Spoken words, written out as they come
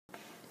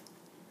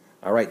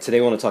All right, today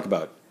I want to talk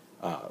about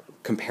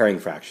comparing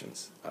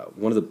fractions.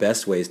 One of the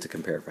best ways to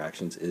compare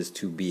fractions is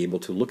to be able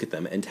to look at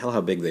them and tell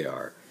how big they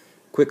are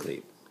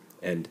quickly.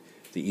 And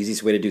the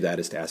easiest way to do that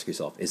is to ask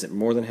yourself, is it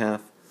more than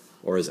half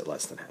or is it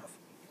less than half?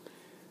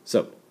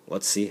 So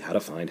let's see how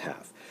to find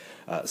half.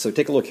 So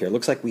take a look here. It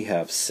looks like we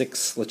have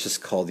 6, let's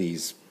just call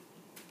these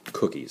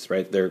cookies,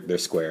 right? They're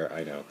square,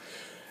 I know.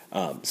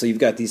 So you've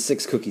got these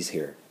 6 cookies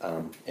here.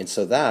 And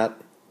so that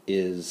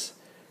is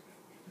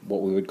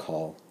what we would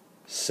call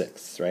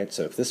sixths, right?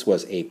 So if this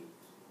was a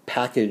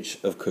package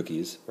of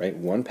cookies, right,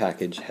 one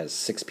package has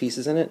 6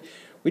 pieces in it,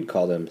 we'd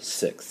call them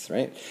sixths,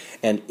 right?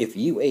 And if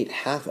you ate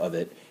half of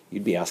it,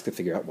 you'd be asked to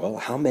figure out, well,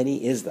 how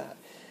many is that?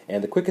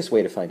 And the quickest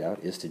way to find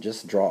out is to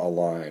just draw a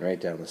line right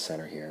down the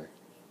center here.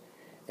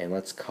 And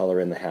let's color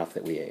in the half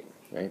that we ate,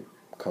 right?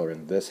 Color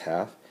in this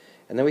half.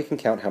 And then we can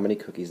count how many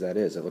cookies that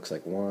is. It looks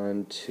like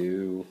 1,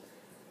 2,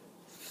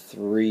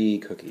 3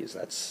 cookies.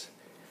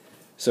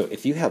 So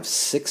if you have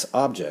 6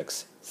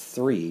 objects,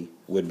 3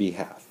 would be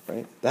half,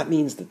 right? That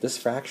means that this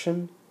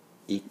fraction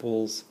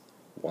equals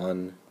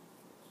 1/2,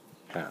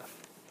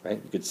 right?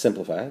 You could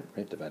simplify it,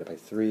 right? Divided by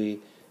 3,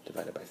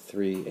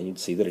 and you'd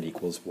see that it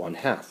equals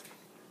 1/2.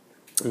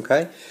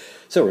 Okay?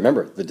 So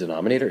remember, the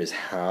denominator is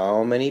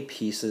how many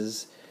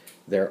pieces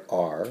there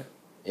are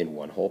in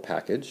one whole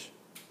package,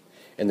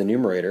 and the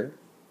numerator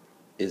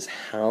is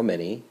how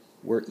many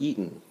were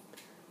eaten,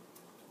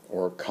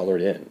 or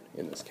colored in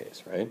this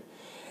case, right?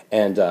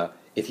 And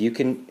if you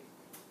can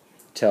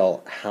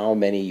tell how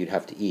many you'd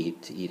have to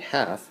eat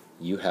half,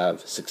 you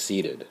have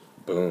succeeded.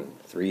 Boom,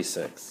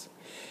 3/6.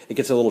 It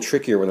gets a little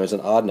trickier when there's an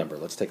odd number.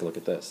 Let's take a look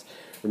at this.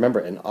 Remember,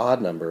 an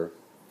odd number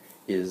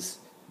is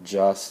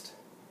just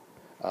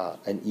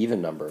an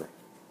even number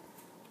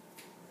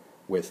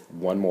with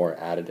one more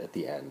added at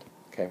the end.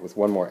 Okay, with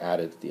one more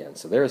added at the end.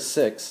 So there is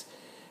 6.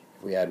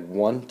 If we add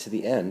 1 to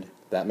the end,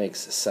 that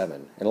makes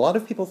 7. And a lot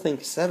of people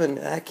think 7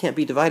 can't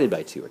be divided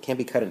by 2. It can't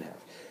be cut in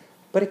half.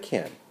 But it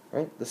can,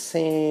 right? The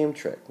same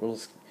trick.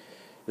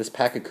 This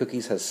pack of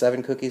cookies has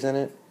 7 cookies in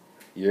it.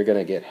 You're going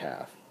to get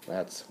half.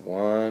 That's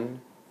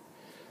 1,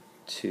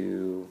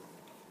 2,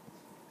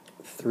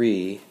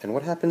 3. And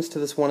what happens to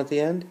this 1 at the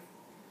end?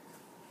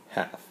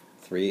 Half.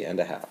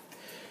 3.5.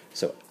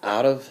 So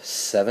out of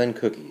 7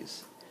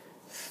 cookies,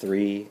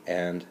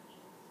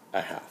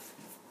 3.5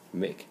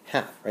 make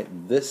half,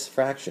 right? This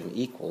fraction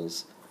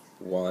equals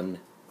 1/2.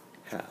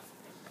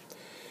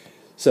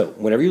 So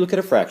whenever you look at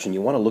a fraction,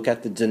 you want to look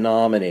at the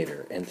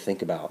denominator and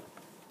think about,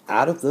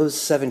 out of those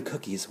 7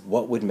 cookies,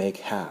 what would make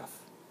half?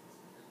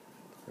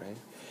 Right?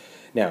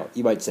 Now,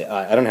 you might say,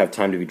 I don't have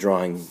time to be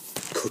drawing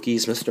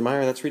cookies, Mr.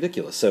 Meyer. That's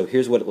ridiculous. So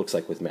here's what it looks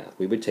like with math.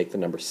 We would take the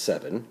number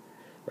 7,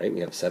 right?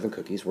 We have 7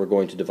 cookies. We're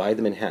going to divide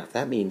them in half.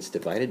 That means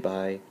divided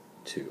by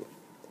 2.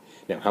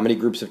 Now, how many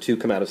groups of 2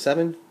 come out of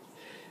 7?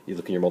 You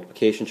look in your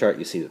multiplication chart,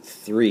 you see that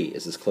 3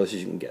 is as close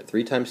as you can get.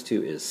 3 times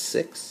 2 is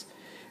 6.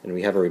 And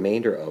we have a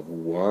remainder of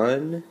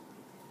 1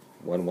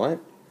 what?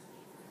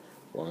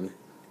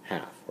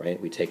 1/2, right?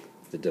 We take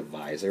the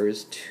divisor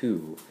is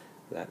 2.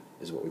 That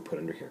is what we put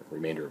under here.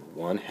 Remainder of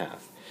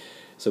 1/2.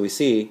 So we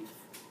see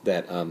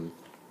that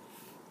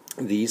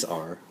these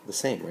are the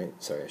same, right?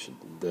 Sorry,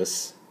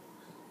 this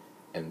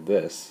and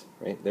this,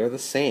 right? They're the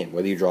same.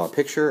 Whether you draw a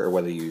picture or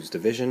whether you use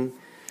division,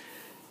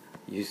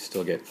 you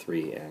still get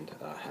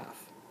 3.5.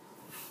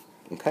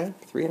 Okay?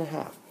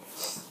 3.5.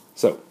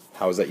 So,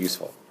 how is that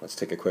useful? Let's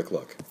take a quick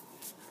look.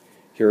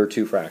 Here are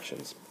 2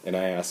 fractions, and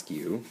I ask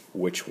you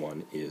which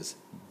one is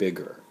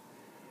bigger.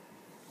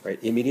 Right?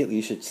 Immediately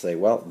you should say,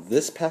 well,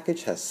 this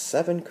package has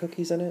 7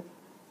 cookies in it,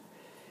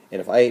 and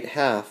if I ate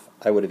half,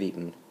 I would have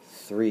eaten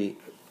 7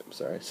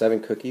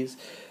 cookies.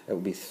 That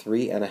would be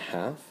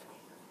 3.5.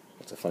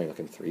 That's a funny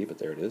looking 3, but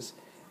there it is,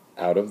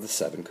 out of the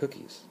 7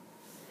 cookies.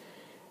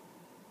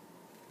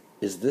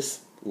 Is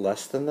this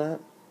less than that?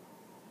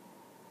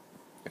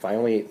 If I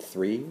only ate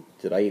 3,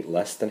 did I eat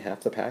less than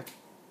half the pack?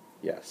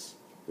 Yes,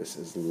 this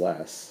is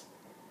less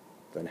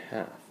than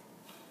half.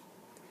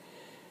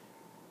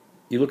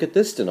 You look at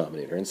this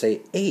denominator and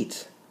say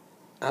 8.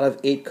 Out of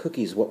 8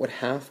 cookies, what would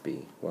half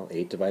be? Well,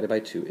 8 divided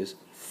by 2 is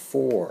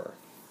 4.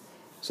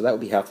 So that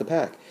would be half the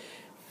pack.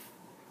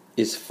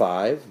 Is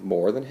 5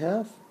 more than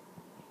half?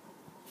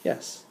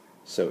 Yes.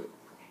 So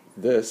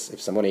this, if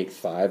someone ate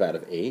 5 out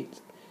of 8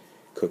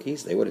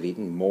 cookies, they would have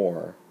eaten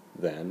more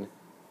than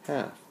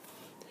half.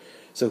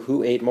 So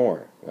who ate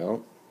more?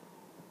 Well,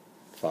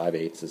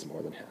 5/8 is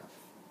more than half.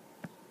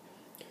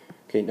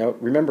 Okay, now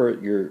remember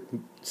your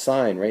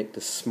sign, right?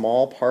 The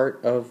small part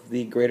of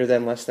the greater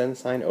than, less than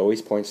sign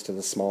always points to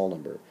the small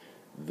number.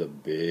 The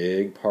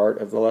big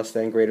part of the less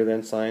than, greater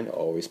than sign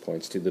always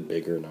points to the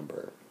bigger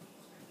number.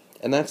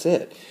 And that's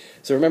it.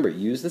 So remember,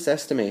 use this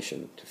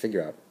estimation to think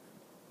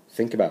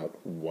about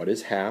what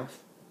is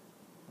half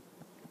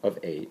of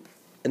 8,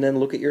 and then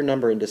look at your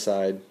number and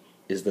decide,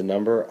 is the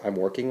number I'm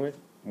working with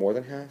more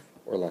than half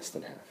or less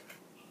than half?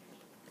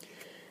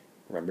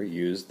 Remember,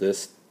 use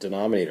this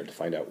denominator to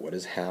find out what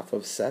is half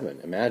of 7.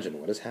 Imagine,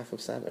 what is half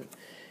of 7?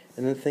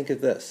 And then think of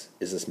this.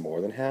 Is this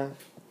more than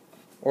half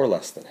or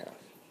less than half?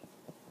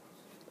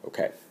 Okay?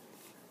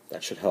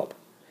 That should help.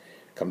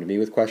 Come to me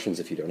with questions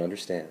if you don't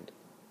understand.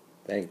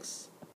 Thanks.